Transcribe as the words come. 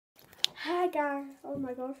guys. Oh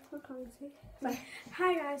my god, I can't see. Right.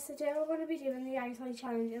 Hi guys, today we're going to be doing the Ice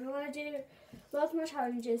challenge, and we're going to do lots more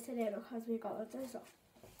challenges today because we got lots of stuff.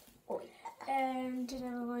 Today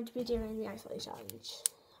we're going to be doing the Ice challenge.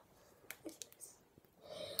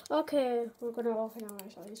 Okay, we're going to open our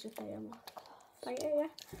Ice just play them. Like, yeah.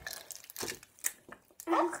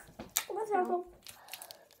 Let's go.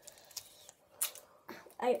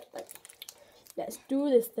 Let's do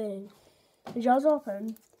this thing. Is yours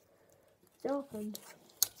open? It's open.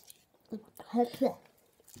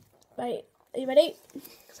 Right, are you ready?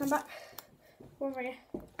 Stand back. One for you.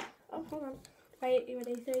 Oh, hold on. Right, you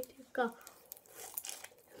ready? 3, 2, go.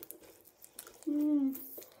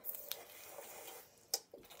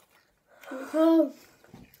 Oh.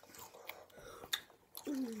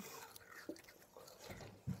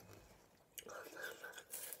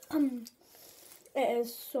 It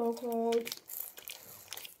is so cold.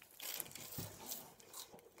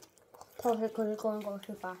 Probably because it's going to go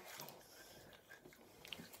too fast.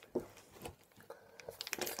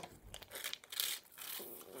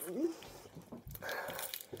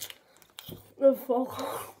 It's so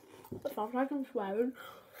cold. It sounds like I'm swearing.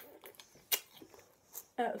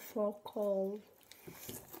 It's so cold.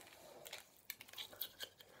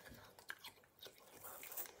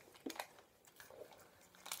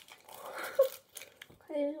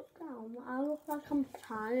 Hey, look down. I look like I'm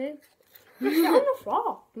tiny. You're sitting on the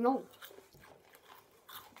floor. No.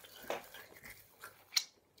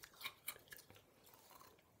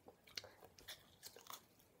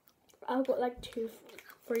 I've got like 2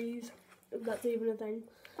 freeze, if that's even a thing.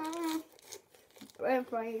 We're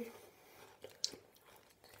freeze.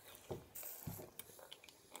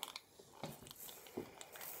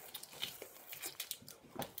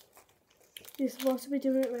 You're supposed to be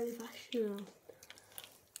doing it really fast, you know.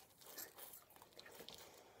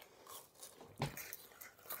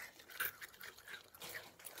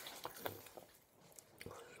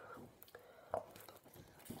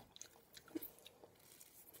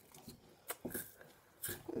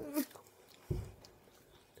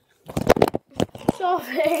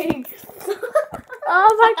 Sorry. Oh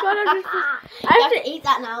my god, I have to eat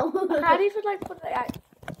that now. How do you feel like put it like?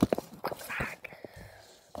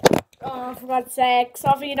 Oh, for God's sake.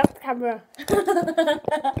 Sophie, you knocked the camera.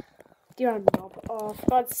 You're a knob. Oh, for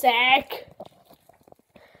God's sake.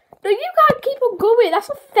 No, you can't keep on going. That's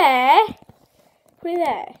not fair. Put it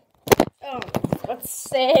there. Oh, for God's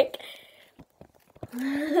sake.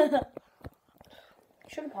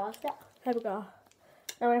 Shouldn't pass that. There we go.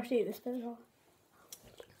 Now we have to eat this bit as well.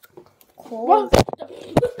 Cold.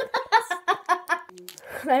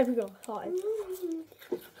 There we go. Sorry.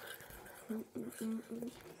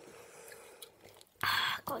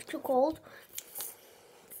 Got too cold.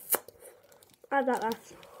 Add that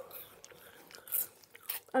last.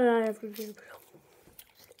 And I have to do.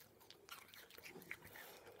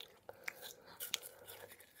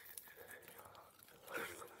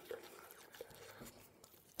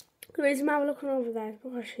 The reason why I'm looking over there is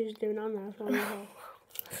because she's doing on there as well.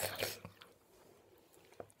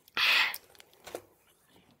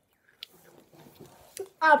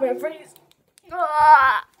 I'll be freeze.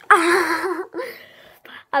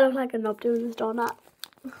 I look like a knob doing this donut.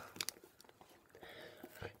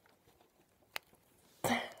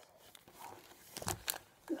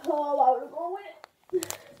 Oh, I would go with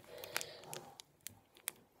it.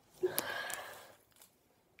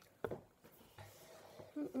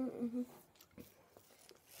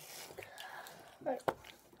 Right.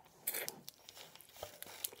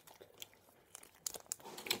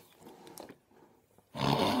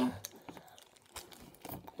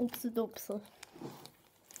 Oopsie doopsie.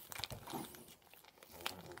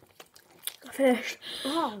 Finished.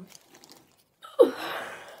 Oh.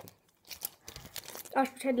 I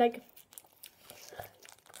should pretend like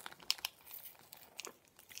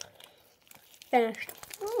finished.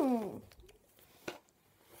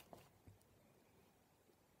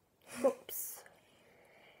 Oops.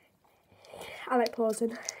 I like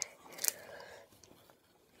pausing.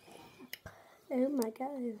 Oh my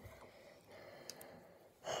god.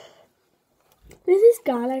 There's this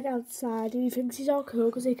guy like outside and he thinks he's all cool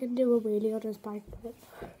because he can do a wheelie on his bike, but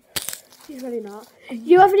he's really not.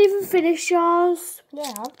 You haven't even finished yours.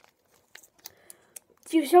 Yeah.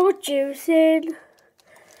 You've so much juice in.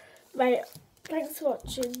 Right, thanks for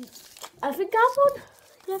watching. I think I've won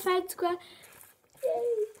the Fair Square.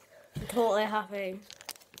 Yay. I'm totally happy.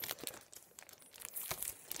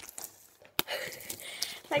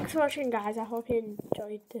 Thanks for watching, guys. I hope you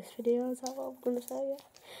enjoyed this video. Is that what I'm going to say?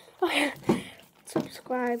 Yeah. Okay.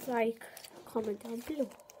 Subscribe, like, comment down below.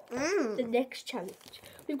 The next challenge.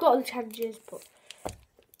 We've got other challenges, but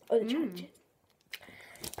other challenges.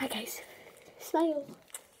 Hi guys. Smile.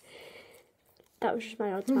 That was just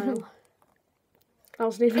my odd smile. That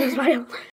wasn't even a smile.